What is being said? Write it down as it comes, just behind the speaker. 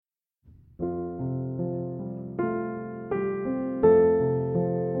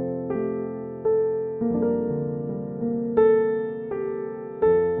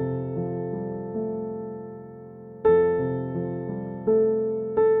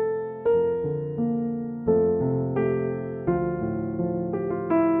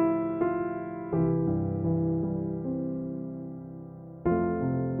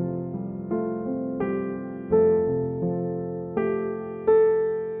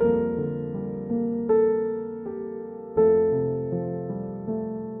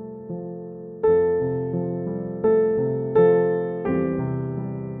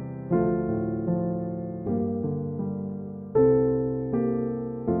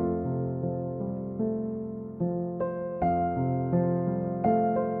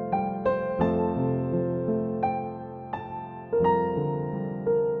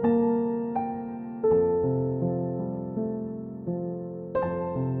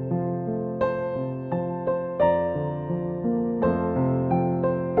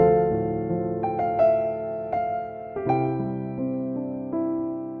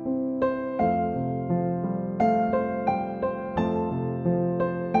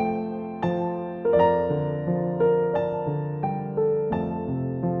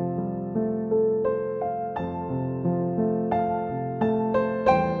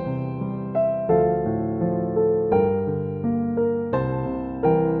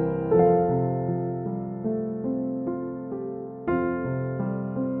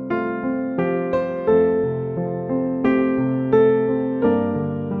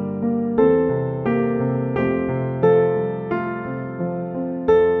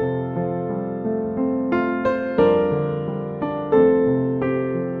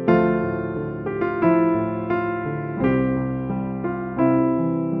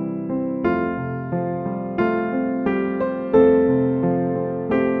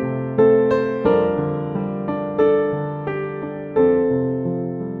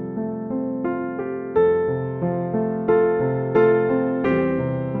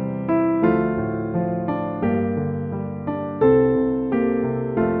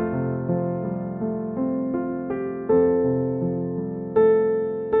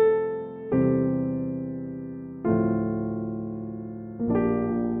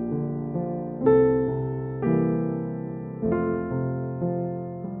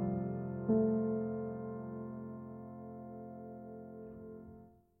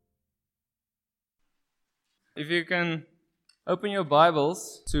if you can open your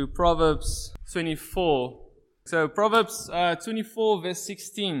Bibles to Proverbs 24. So Proverbs 24 verse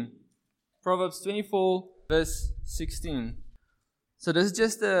 16. Proverbs 24 verse 16. So this is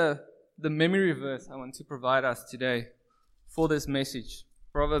just the memory verse I want to provide us today for this message.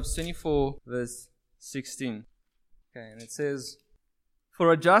 Proverbs 24 verse 16. Okay, and it says,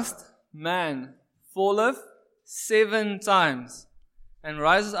 "For a just man falleth 7 times and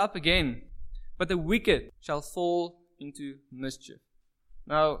rises up again, but the wicked shall fall into mischief."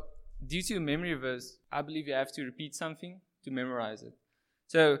 Now, due to a memory verse, I believe you have to repeat something to memorize it.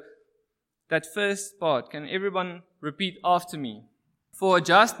 So, that first part, can everyone repeat after me? For a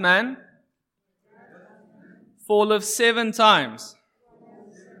just man falleth 7 times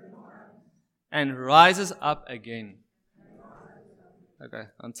and rises up again. Okay,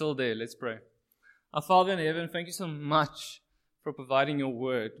 until there, let's pray. Our Father in heaven, thank you so much for providing your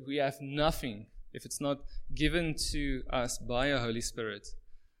word. We have nothing if it's not given to us by your Holy Spirit.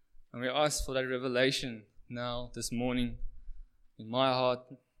 And we ask for that revelation now, this morning, in my heart,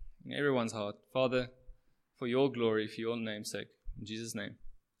 in everyone's heart. Father, for your glory, for your name's sake. In Jesus' name,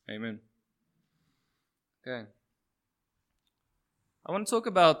 amen. Okay. I want to talk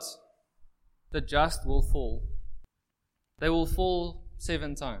about the just will fall. They will fall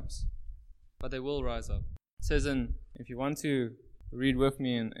 7 times, but they will rise up. It says if you want to read with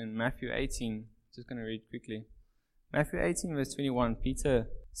me in Matthew 18, just going to read quickly. Matthew 18 verse 21, Peter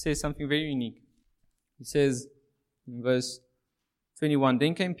says something very unique. He says in verse 21,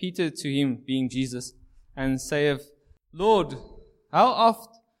 "Then came Peter to him, being Jesus, and saith, Lord, how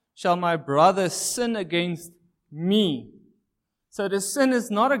oft shall my brother sin against me?" So the sin is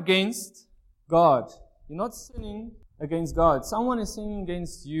not against God. You're not sinning against God. Someone is sinning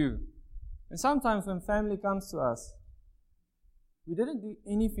against you. And sometimes when family comes to us, we didn't do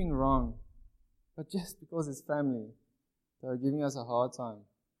anything wrong, but just because it's family, they are giving us a hard time,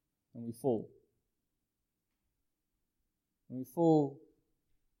 and we fall. And we fall,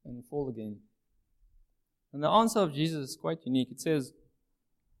 and we fall again. And the answer of Jesus is quite unique. It says,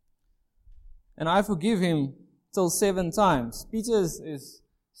 "And I forgive him till 7 times." Peter is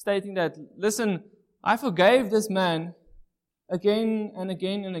stating that, listen, I forgave this man again and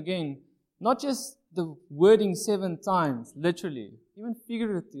again and again. Not just the wording 7 times, literally, even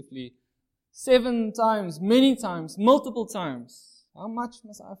figuratively. 7 times, many times, multiple times. How much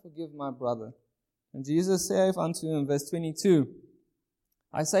must I forgive my brother? And Jesus saith unto him, verse 22,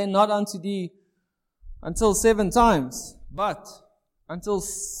 "I say not unto thee until 7 times, but until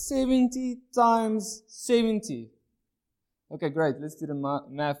 70 times 70. Okay, great. Let's do the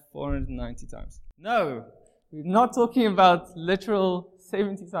math 490 times. No, we're not talking about literal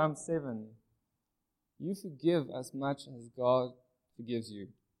 70 times 7. You forgive as much as God forgives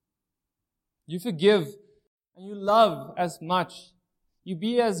you. You forgive and you love as much. You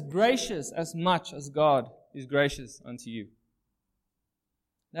be as gracious as much as God is gracious unto you.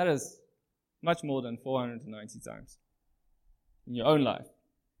 That is much more than 490 times in your own life,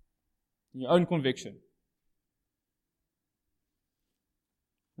 in your own conviction.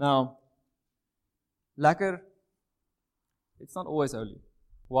 Now, lekker, it's not always holy.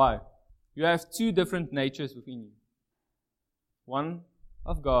 Why? You have 2 different natures within you. One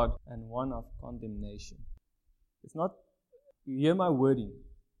of God and one of condemnation. It's not, you hear my wording.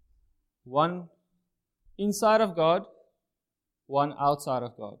 One inside of God, one outside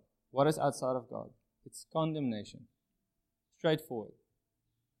of God. What is outside of God? It's condemnation. Straightforward.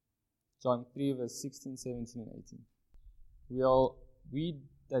 John 3 verse 16, 17 and 18. We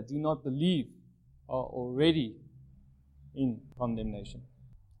that do not believe are already in condemnation.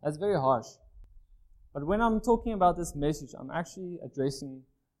 That's very harsh. But when I'm talking about this message, I'm actually addressing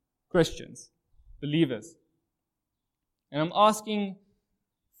Christians, believers. And I'm asking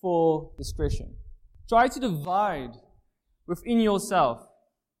for discretion. Try to divide within yourself.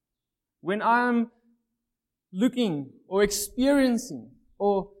 When I'm looking or experiencing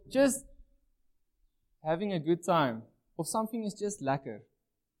or just having a good time, or something is just lekker,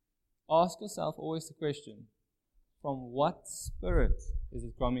 ask yourself always the question, from what spirit is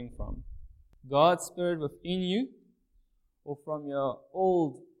it coming from? God's spirit within you, or from your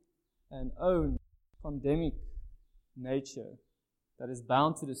old and own condemnic nature that is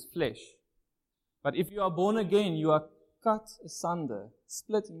bound to this flesh? But if you are born again, you are cut asunder,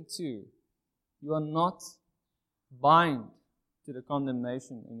 split in 2. You are not bind to the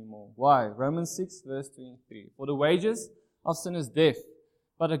condemnation anymore. Why? Romans 6 verse 23. "For the wages of sin is death,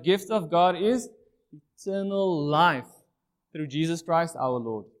 but the gift of God is eternal life through Jesus Christ our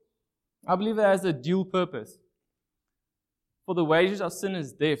Lord." I believe it has a dual purpose. For the wages of sin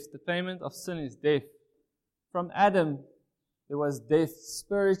is death. The payment of sin is death. from Adam, there was death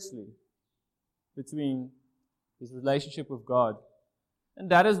spiritually between his relationship with God. And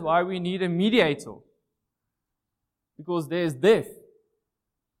that is why we need a mediator. Because there is death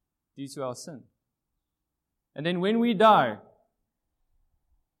due to our sin. And then when we die,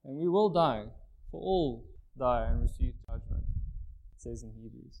 and we will die, for all die and receive judgment, it says in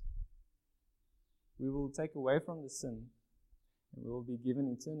Hebrews, we will take away from the sin and we will be given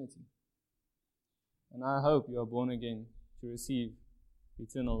eternity. And I hope you are born again to receive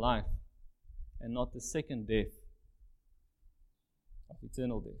eternal life and not the second death of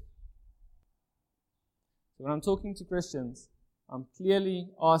eternal death. So when I'm talking to Christians, I'm clearly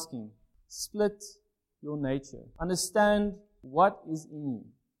asking, split your nature. Understand what is in you.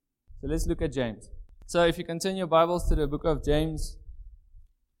 So let's look at James. So if you continue your Bibles to the book of James,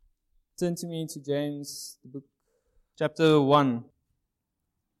 turn to me to James, the book, chapter 1.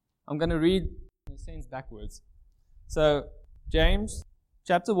 I'm going to read in a sense backwards. So James,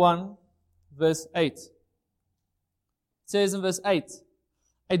 chapter 1, verse 8. It says in verse 8,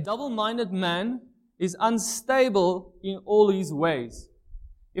 a double-minded man is unstable in all his ways.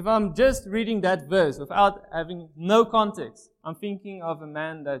 If I'm just reading that verse without having no context, I'm thinking of a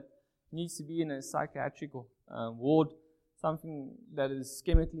man that needs to be in a psychiatric ward, something that is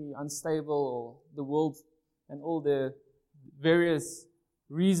chemically unstable, or the world and all the various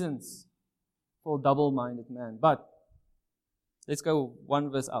reasons for a double-minded man. But let's go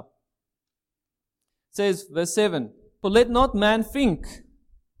one verse up. It says, verse 7, for let not man think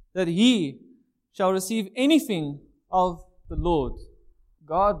that he shall receive anything of the Lord.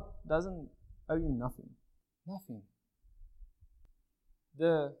 God doesn't owe you nothing. Nothing.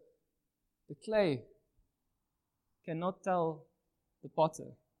 The clay cannot tell the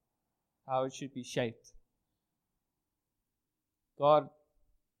potter how it should be shaped. God,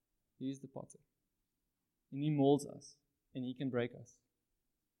 He is the potter. And He molds us. And He can break us.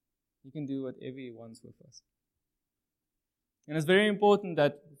 He can do whatever He wants with us. And it's very important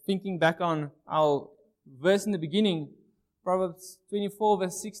that, thinking back on our verse in the beginning, Proverbs 24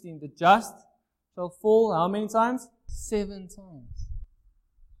 verse 16, the just shall fall how many times? 7 times.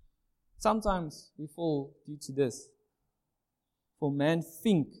 Sometimes we fall due to this. For man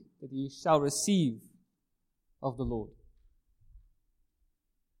think that he shall receive of the Lord.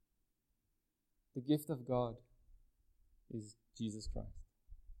 The gift of God is Jesus Christ.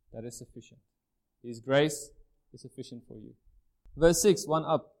 That is sufficient. His grace is sufficient for you. Verse 6, one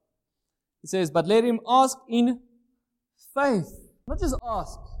up. It says, but let him ask in faith. Not just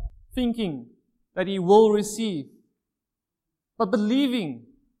ask, thinking that he will receive, but believing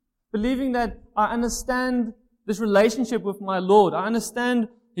that I understand this relationship with my Lord. I understand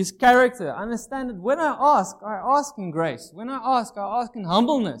His character. I understand that when I ask in grace. When I ask in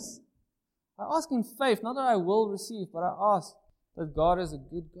humbleness. I ask in faith, not that I will receive, but I ask that God is a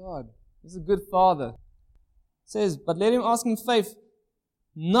good God. He's a good Father. It says, but let him ask in faith,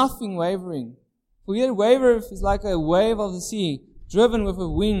 nothing wavering. For yet wavereth is like a wave of the sea, driven with a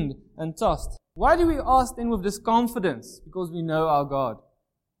wind and tossed. Why do we ask then with this confidence? Because we know our God.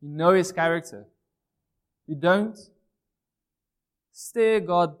 We know His character. We don't stare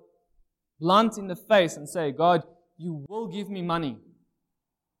God blunt in the face and say, God, you will give me money.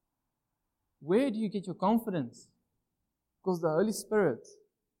 Where do you get your confidence? Because the Holy Spirit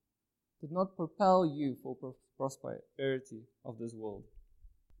did not propel you for prosperity of this world.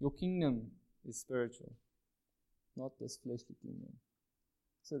 Your kingdom is spiritual, not this fleshly kingdom.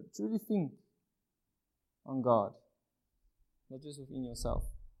 So truly think on God, not just within yourself.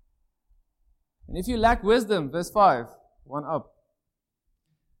 And if you lack wisdom, verse 5, one up.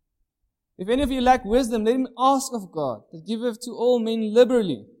 If any of you lack wisdom, let him ask of God, that giveth to all men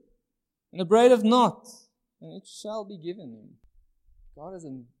liberally, and upbraideth not, and it shall be given him. God is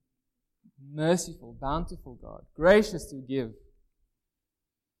a merciful, bountiful God, gracious to give.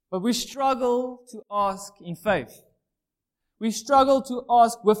 But we struggle to ask in faith. We struggle to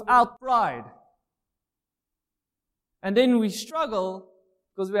ask without pride. And then we struggle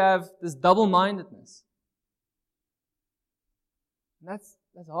because we have this double-mindedness. And that's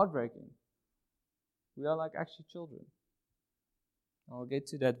heartbreaking. We are like actually children. I'll get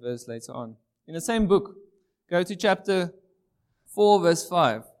to that verse later on. In the same book, go to chapter 4, verse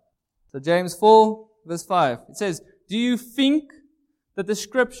 5. So James 4, verse 5. It says, do you think that the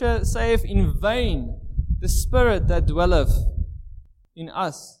Scripture saith in vain, the Spirit that dwelleth in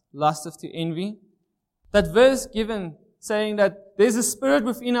us lusteth to envy? That verse given saying that there's a spirit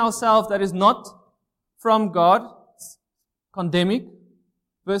within ourselves that is not from God, it's condemning.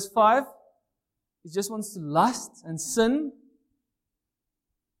 Verse 5, it just wants to lust and sin.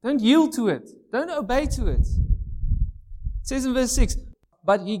 Don't yield to it. Don't obey to it. It says in verse 6,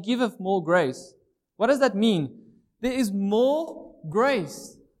 but He giveth more grace. What does that mean? There is more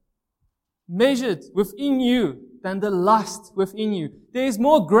grace measured within you than the lust within you. There is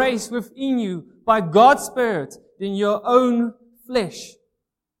more grace within you by God's Spirit than your own flesh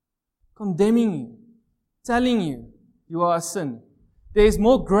condemning you, telling you you are a sin. There is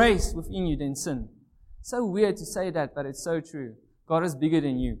more grace within you than sin. So weird to say that, but it's so true. God is bigger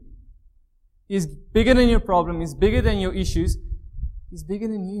than you. He's bigger than your problem. He's bigger than your issues. He's bigger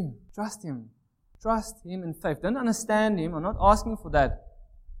than you. Trust Him. Trust Him in faith. Don't understand Him. I'm not asking for that.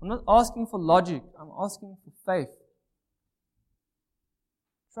 I'm not asking for logic. I'm asking for faith.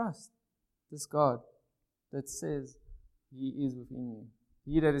 Trust this God that says He is within you.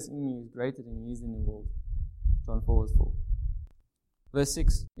 He that is in you is greater than he is in the world. John 4 verse 4. Verse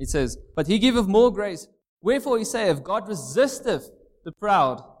 6, it says, but He giveth more grace. Wherefore He saith, God resisteth the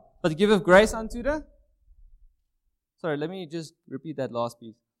proud, but giveth grace unto the... Sorry, let me just repeat that last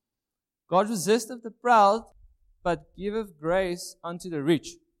piece. God resisteth the proud, but giveth grace unto the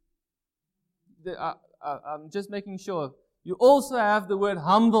rich. I'm just making sure. You also have the word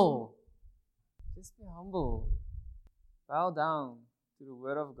humble. Just be humble. Bow down to the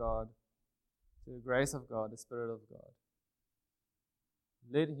Word of God, to the grace of God, the Spirit of God.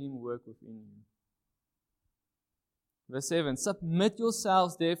 Let Him work within you. Verse 7, submit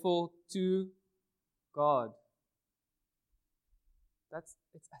yourselves therefore to God.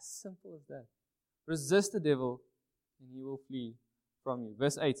 It's as simple as that. Resist the devil and he will flee from you.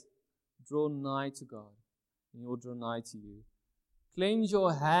 Verse 8, draw nigh to God and He will draw nigh to you. Cleanse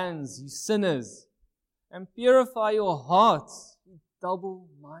your hands, you sinners, and purify your hearts, you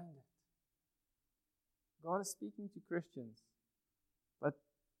double-minded. God is speaking to Christians, but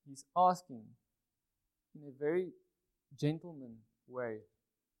He's asking in a very gentleman way.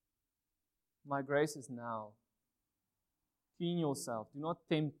 My grace is now. Clean yourself. Do not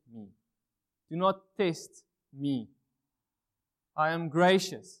tempt me. Do not test me. I am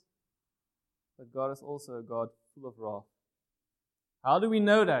gracious. But God is also a God full of wrath. How do we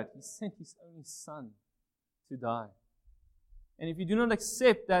know that? He sent His only Son to die. And if you do not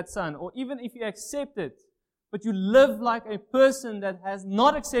accept that Son, or even if you accept it, but you live like a person that has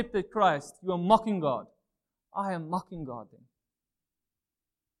not accepted Christ, you are mocking God. I am mocking God then.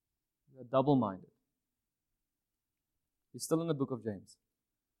 You are double-minded. You're still in the book of James.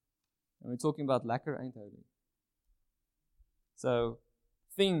 And we're talking about lacquer ain't holy. So,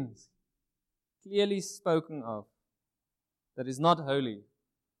 things clearly spoken of that is not holy.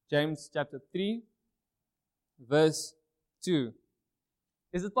 James chapter 3, verse 2.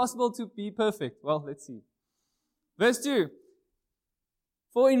 Is it possible to be perfect? Well, let's see. Verse 2.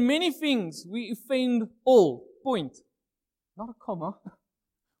 For in many things we offend all. Point. Not a comma.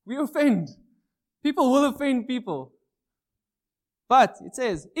 We offend. People will offend people. But it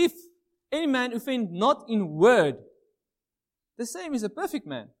says, if any man offend not in word, the same is a perfect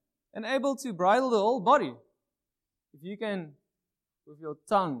man, and able to bridle the whole body. If you can, with your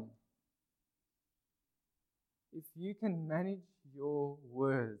tongue, if you can manage your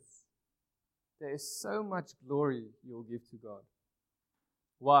words, there is so much glory you'll give to God.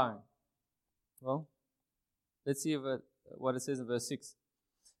 Why? Well, let's see what it says in verse 6.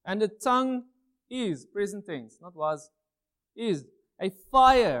 And the tongue is, present tense, not was, is a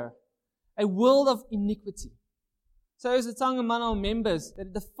fire, a world of iniquity. So is the tongue among our members, that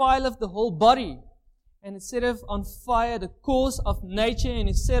it defileth the whole body, and it setteth on fire the course of nature, and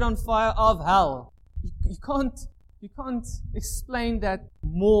is set on fire of hell. You can't explain that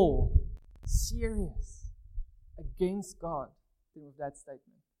more serious against God than with that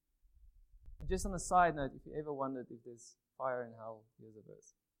statement. Just on a side note, if you ever wondered if there's fire in hell, here's a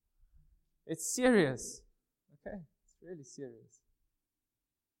verse. It's serious. Okay? It's really serious.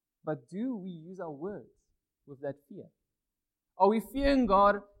 But do we use our words with that fear? Are we fearing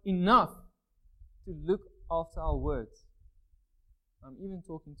God enough to look after our words? I'm even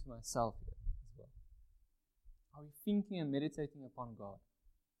talking to myself here as well. Are we thinking and meditating upon God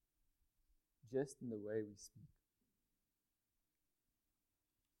just in the way we speak?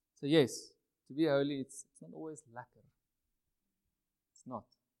 So yes, to be holy, it's not always lacquer. It's not.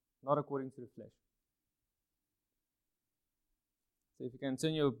 Not according to the flesh. So if you can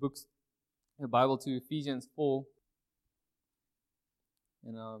turn your Bible to Ephesians 4.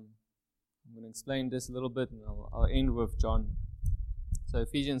 And I'm going to explain this a little bit, and I'll end with John. So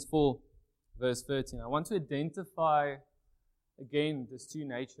Ephesians 4, verse 13. I want to identify, again, these two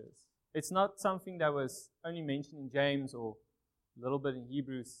natures. It's not something that was only mentioned in James or a little bit in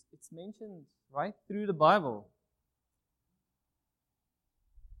Hebrews. It's mentioned right through the Bible.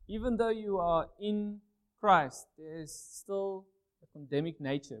 Even though you are in Christ, there is still a condemnic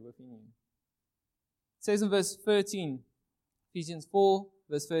nature within you. It says in verse 13, Ephesians 4,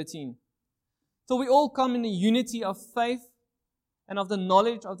 verse 13, "Till we all come in the unity of faith and of the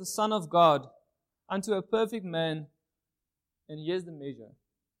knowledge of the Son of God, unto a perfect man," and here's the measure,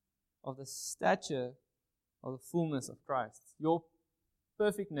 "of the stature of the fullness of Christ." Your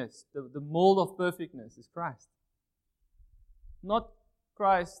perfectness, the mold of perfectness is Christ. Not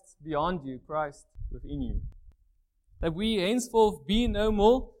Christ beyond you, Christ within you. That we henceforth be no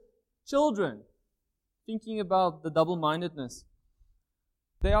more children. Thinking about the double-mindedness.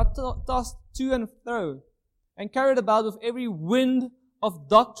 They are tossed to and fro and carried about with every wind of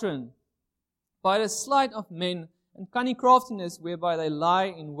doctrine by the sleight of men and cunning craftiness whereby they lie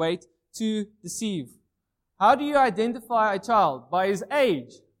in wait to deceive. How do you identify a child? By his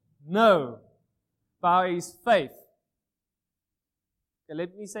age? No. By his faith. Okay,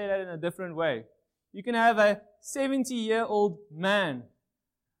 let me say that in a different way. You can have a 70-year-old man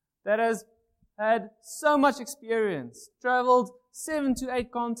that has had so much experience, traveled 7 to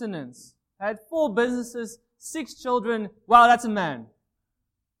 8 continents, had 4 businesses, 6 children. Wow, that's a man.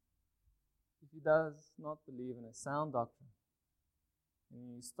 If he does not believe in a sound doctrine,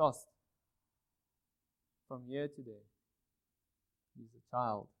 and he's tossed from here to there, he's a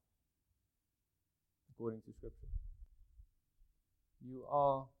child, according to Scripture. You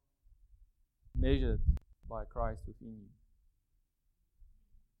are measured by Christ within you.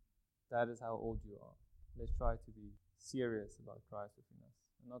 That is how old you are. Let's try to be serious about Christ within us,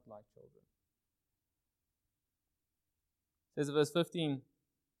 and not like children. It says in verse 15,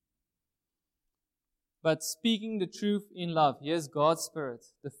 "But speaking the truth in love," here's God's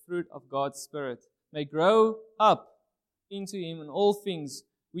Spirit, the fruit of God's Spirit, "may grow up into Him in all things,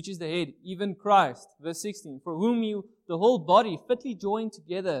 which is the head, even Christ." Verse 16, "For whom you, the whole body, fitly joined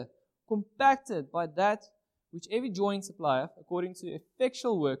together, compacted by that which every joint supplieth, according to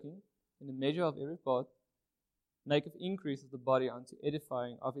effectual working, in the measure of every part, maketh increase of the body unto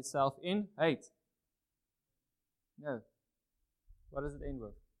edifying of itself in hate." No. What does it end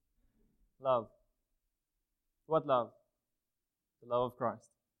with? Love. What love? The love of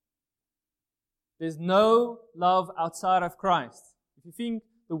Christ. There's no love outside of Christ. If you think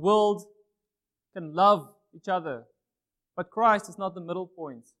the world can love each other, but Christ is not the middle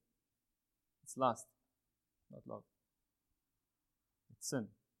point, it's lust, not love. It's sin.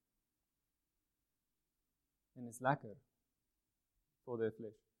 And it's lacquer for their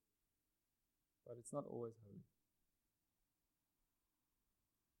flesh. But it's not always holy.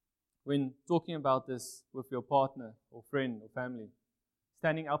 When talking about this with your partner or friend or family,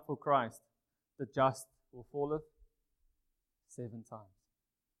 standing up for Christ, the just will falleth 7 times.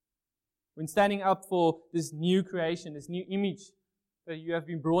 When standing up for this new creation, this new image that you have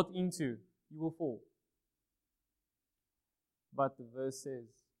been brought into, you will fall. But the verse says,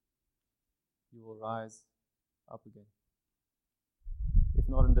 you will rise up again. If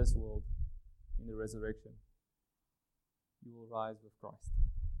not in this world, in the resurrection, you will rise with Christ.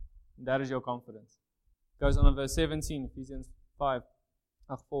 And that is your confidence. It goes on in verse 17, Ephesians 4.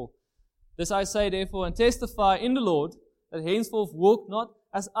 "This I say therefore, and testify in the Lord, that henceforth walk not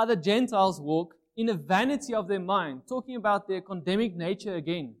as other Gentiles walk, in the vanity of their mind," talking about their condemnic nature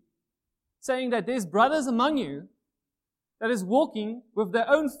again. Saying that there's brothers among you that is walking with their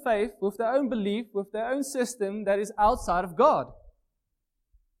own faith, with their own belief, with their own system that is outside of God.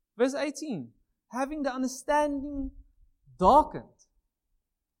 Verse 18, "having the understanding darkened,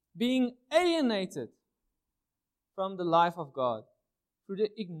 being alienated from the life of God through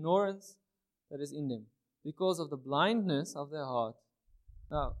the ignorance that is in them, because of the blindness of their heart."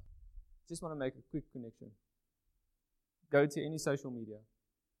 Now, just want to make a quick connection. Go to any social media.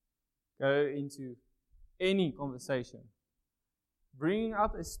 Go into any conversation. Bringing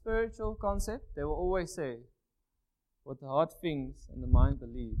up a spiritual concept, they will always say, what the heart thinks and the mind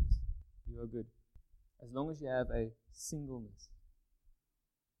believes, you are good. As long as you have a singleness.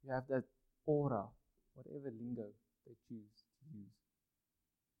 You have that aura, whatever lingo they choose to use.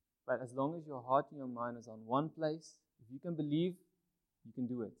 But as long as your heart and your mind is on one place, if you can believe, you can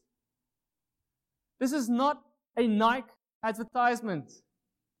do it. This is not a Nike advertisement.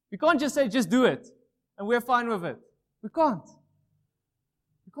 We can't just say, just do it, and we're fine with it. We can't.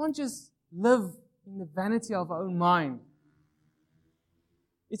 We can't just live in the vanity of our own mind.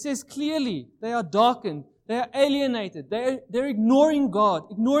 It says clearly, they are darkened, they are alienated, they're ignoring God,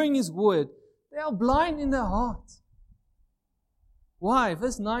 ignoring His word. They are blind in their heart. Why?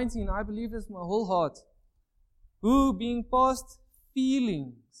 Verse 19, I believe this with my whole heart. "Who, being past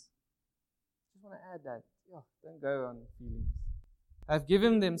feelings," I just want to add that. Don't go on feelings. have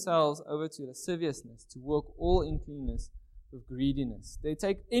given themselves over to lasciviousness, to work all uncleanness with greediness. They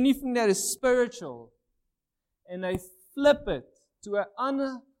take anything that is spiritual and they flip it to an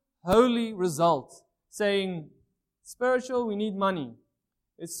unholy result, saying, spiritual, we need money.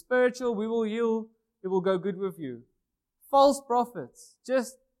 It's spiritual, we will heal, it will go good with you. False prophets,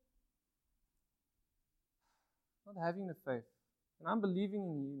 just not having the faith. And I'm believing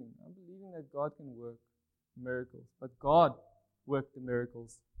in healing. I'm believing that God can work miracles. But God worked the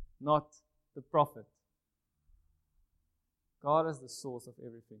miracles, not the prophet. God is the source of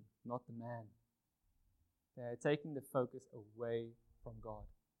everything, not the man. They are taking the focus away from God.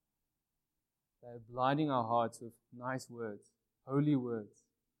 They are blinding our hearts with nice words, holy words,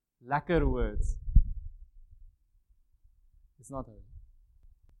 lekker words. It's not holy.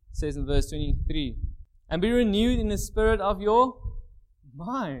 It says in verse 23, and be renewed in the spirit of your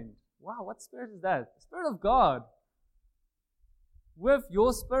mind. Wow, what spirit is that? The Spirit of God. With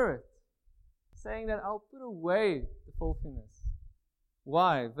your spirit. Saying that I'll put away the filthiness.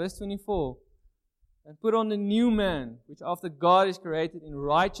 Why? Verse 24. And put on the new man, which after God is created in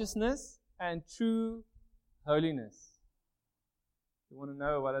righteousness and true holiness. If you want to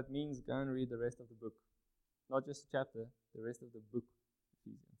know what that means, go and read the rest of the book. Not just a chapter, the rest of the book.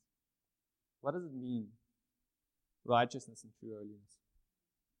 Ephesians. What does it mean? Righteousness and true holiness.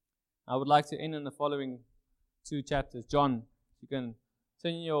 I would like to end in the following 2 chapters. John, you can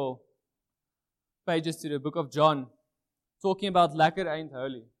turn your pages to the book of John, talking about lekker ain't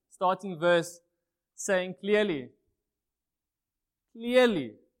holy. Starting verse saying clearly,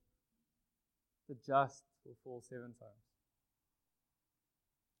 the just will fall 7 times.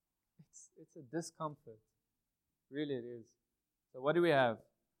 It's a discomfort. Really it is. So what do we have?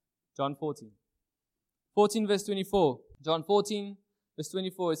 John 14. 14 verse 24. John 14 verse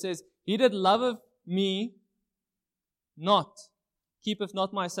 24. It says, he that loveth me not, keepeth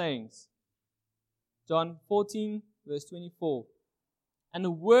not my sayings. John 14 verse 24. And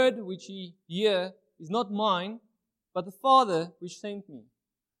the word which ye hear is not mine, but the Father which sent me.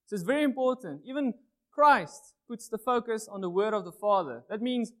 So it's very important. Even Christ puts the focus on the word of the Father. That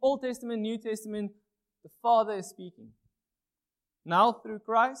means Old Testament, New Testament, the Father is speaking. Now through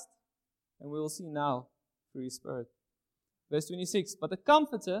Christ, and we will see now through His Spirit. Verse 26, but the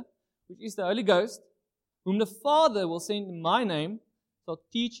Comforter, which is the Holy Ghost, whom the Father will send in my name, shall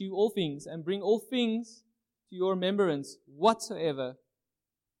teach you all things, and bring all things to your remembrance, whatsoever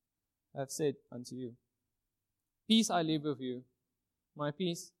I have said unto you. Peace I leave with you, my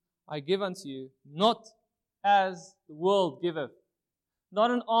peace I give unto you, not as the world giveth.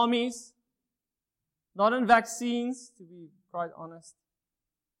 Not in armies, not in vaccines, to be quite honest.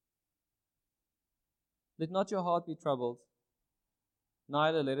 Let not your heart be troubled,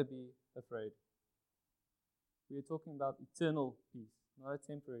 neither let it be afraid. We are talking about eternal peace, not a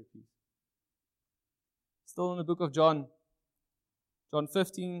temporary peace. Still in the book of John, John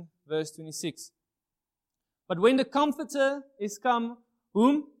 15, verse 26. But when the Comforter is come,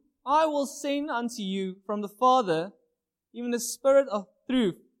 whom I will send unto you from the Father, even the Spirit of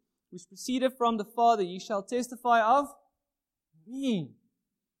truth, which proceedeth from the Father, ye shall testify of me.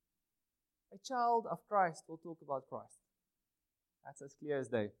 A child of Christ will talk about Christ. That's as clear as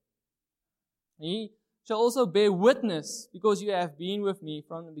day. Ye shall also bear witness, because you have been with me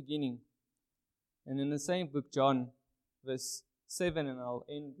from the beginning. And in the same book, John, verse 7, and I'll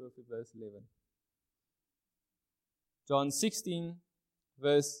end with verse 11. John 16,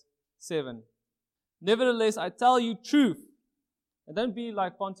 verse 7. Nevertheless, I tell you truth. And don't be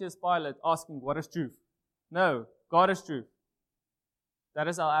like Pontius Pilate asking, what is truth? No, God is truth. That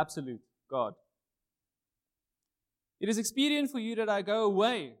is our absolute God. It is expedient for you that I go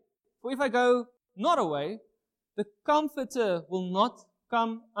away. For if I go not away, the Comforter will not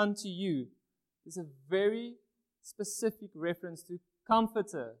come unto you. There's a very specific reference to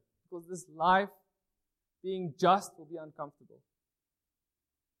Comforter, because this life, being just, will be uncomfortable.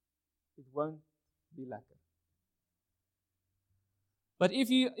 It won't be lekker. But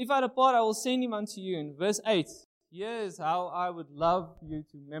if I depart, I will send him unto you. In verse 8, here's how I would love you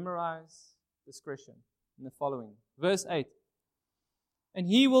to memorize this Christian in the following. Verse 8. And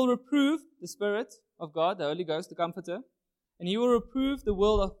he will reprove the Spirit of God, the Holy Ghost, the Comforter, and he will reprove the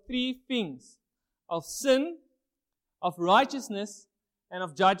world of 3 things: of sin, of righteousness, and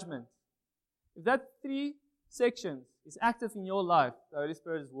of judgment. If that 3 sections is active in your life, the Holy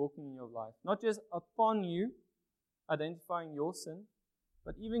Spirit is walking in your life. Not just upon you, identifying your sin,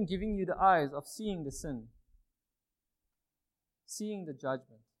 but even giving you the eyes of seeing the sin, seeing the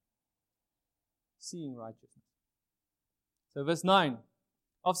judgment, seeing righteousness. So verse 9.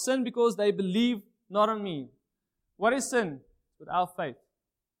 Of sin, because they believe not on me. What is sin? without faith.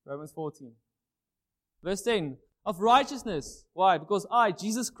 Romans 14. Verse 10. Of righteousness. Why? Because I,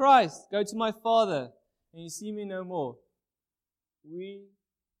 Jesus Christ, go to my Father, and you see me no more. We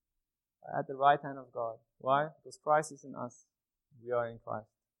are at the right hand of God. Why? Because Christ is in us. We are in Christ.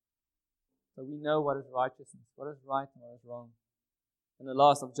 So we know what is righteousness, what is right and what is wrong. And the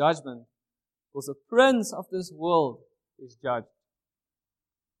last of judgment, because the prince of this world is judged.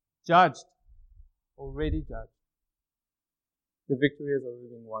 Judged. Already judged. The victory has already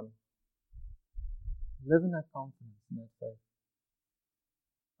been won. Live in that confidence, in that faith.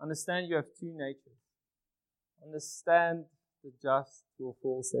 Understand you have two natures. Understand the just will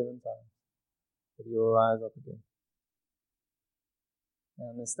fall 7 times, but he will rise up again. And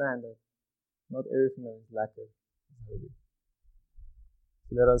understand that not everything that is lacquered is holy.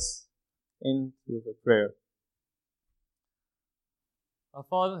 So let us end with a prayer. Our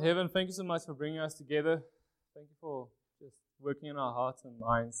Father in heaven, thank you so much for bringing us together. Thank you for just working in our hearts and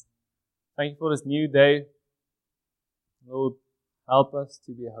minds. Thank you for this new day. Lord, help us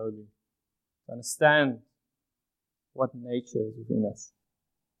to be holy, to understand what nature is within us,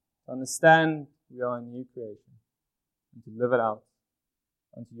 to understand we are a new creation, and to live it out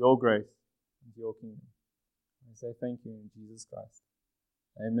unto your grace, unto your kingdom. I say thank you in Jesus Christ.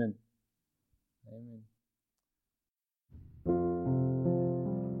 Amen. Amen.